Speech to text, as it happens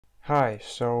Hi,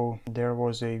 so there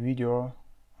was a video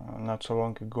not so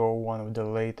long ago, one of the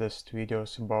latest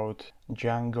videos about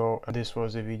Django. This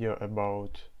was a video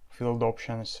about field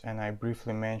options, and I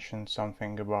briefly mentioned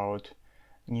something about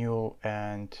null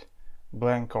and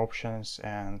blank options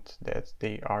and that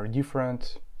they are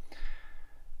different,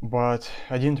 but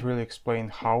I didn't really explain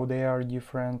how they are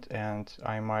different, and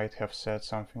I might have said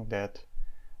something that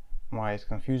might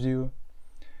confuse you.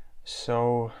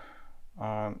 So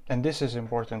and this is an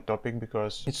important topic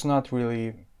because it's not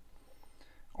really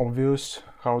obvious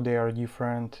how they are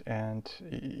different, and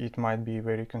it might be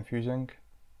very confusing.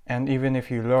 And even if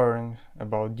you learn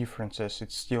about differences,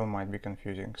 it still might be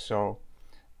confusing. So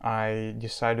I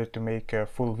decided to make a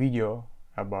full video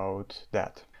about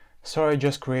that. So I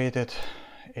just created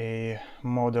a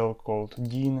model called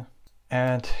Dean,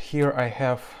 and here I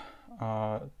have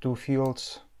two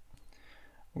fields.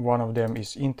 One of them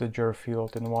is integer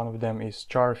field and one of them is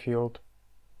char field,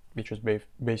 which is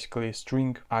basically a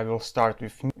string. I will start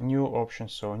with null option.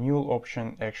 So null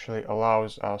option actually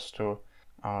allows us to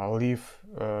leave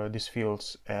these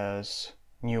fields as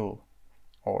null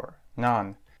or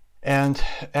none. And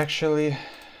actually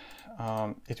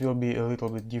it will be a little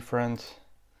bit different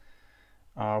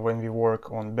when we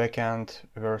work on backend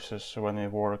versus when we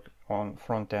work on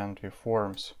front end with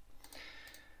forms.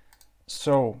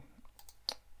 So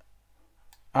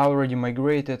I already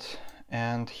migrated,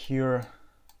 and here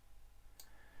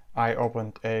I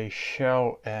opened a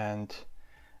shell and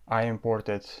I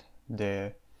imported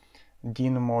the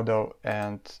Dean model,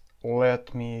 and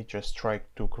let me just try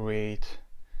to create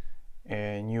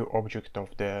a new object of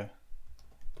the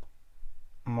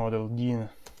model Dean.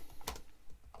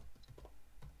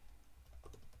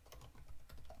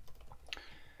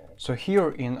 So here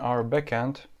in our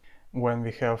backend, when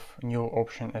we have null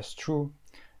option as true,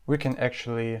 we can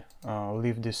actually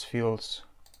leave these fields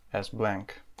as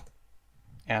blank,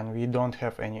 and we don't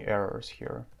have any errors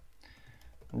here.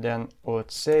 Then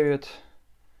let's save it.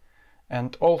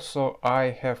 And also I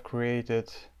have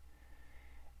created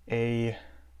a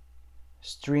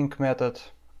string method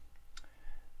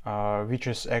which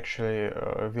is actually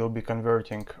will be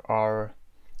converting our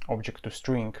object to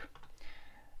string,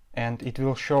 and it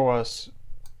will show us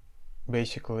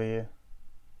basically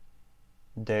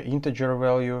the integer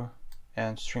value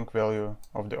and string value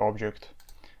of the object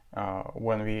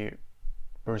when we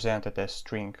present it as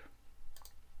string.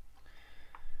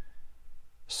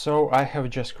 So I have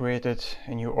just created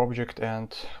a new object,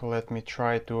 and let me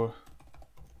try to,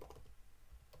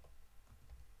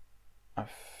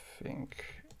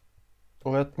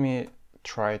 let me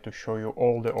try to show you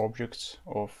all the objects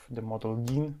of the model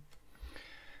Dean,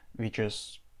 which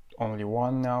is only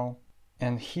one now.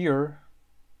 And here,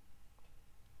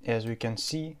 as we can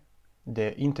see,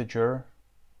 the integer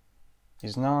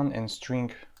is none and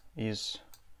string is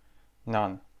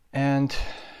none. And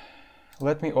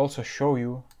let me also show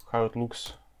you how it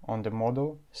looks on the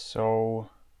model. So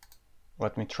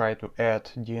let me try to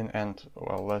add Dean, and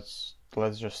well, let's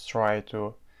just try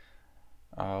to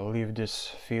leave these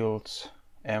fields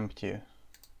empty.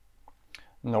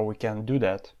 No, we can't do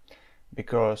that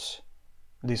because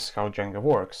this is how Django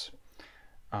works.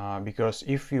 Because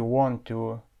if we want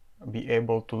to be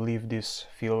able to leave these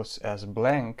fields as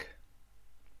blank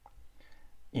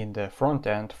in the front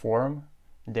end form,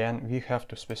 then we have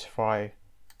to specify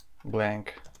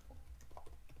blank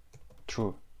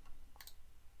true.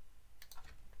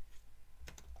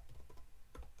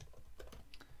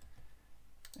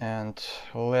 And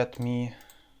let me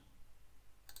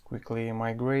quickly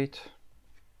migrate.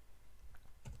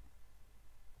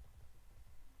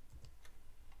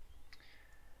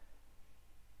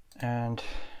 And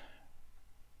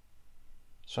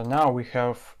so now we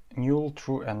have null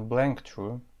true and blank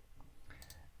true,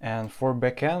 and for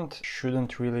backend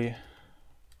shouldn't really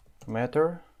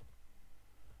matter.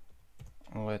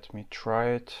 Let me try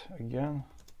it again.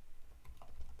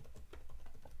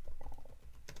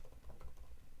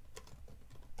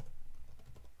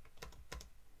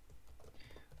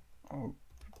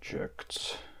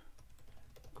 Objects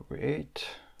create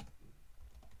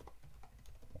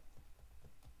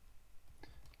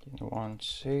one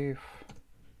save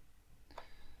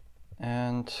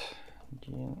and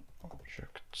Dean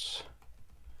objects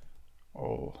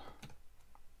all.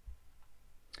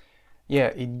 Yeah,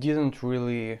 it didn't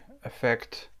really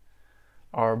affect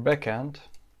our backend,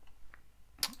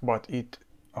 but it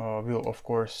will of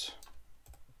course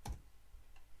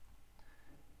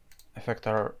affect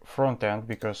our front end,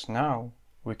 because now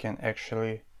we can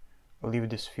actually leave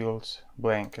these fields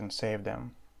blank and save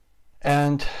them.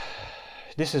 And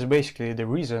this is basically the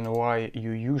reason why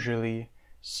you usually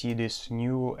see this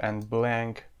null and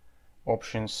blank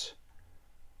options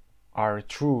are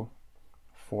true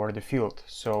for the field.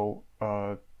 So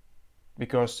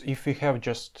because if we have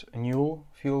just null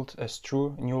field as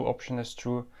true, null option as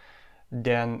true,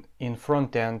 then in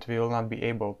front end we will not be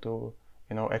able to,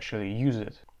 actually use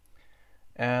it.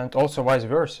 And also vice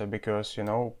versa, because,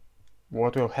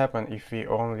 what will happen if we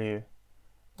only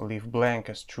leave blank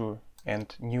as true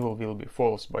and null will be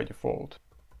false by default?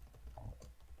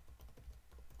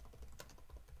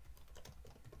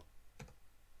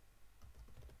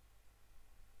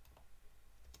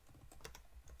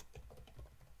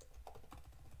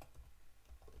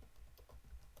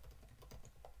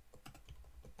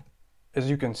 As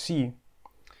you can see,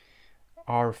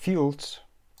 our fields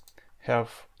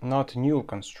have not null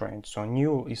constraint, so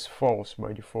null is false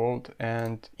by default,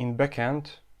 and in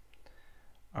backend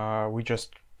we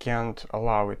just can't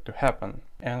allow it to happen.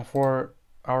 And for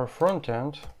our front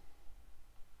end,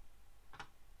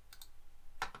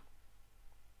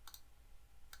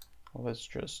 let's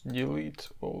just delete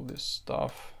all this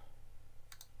stuff.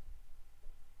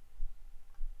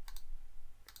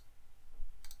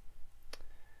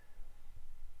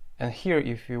 And here,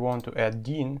 if you want to add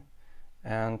din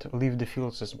and leave the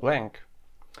fields as blank,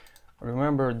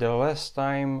 remember the last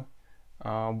time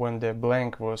when the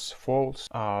blank was false,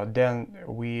 then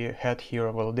we had here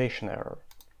a validation error.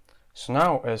 So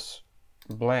now, as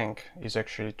blank is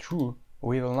actually true,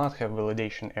 we will not have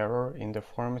validation error in the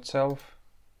form itself.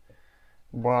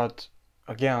 But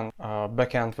again,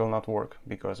 backend will not work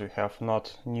because we have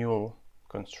not null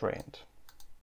constraint.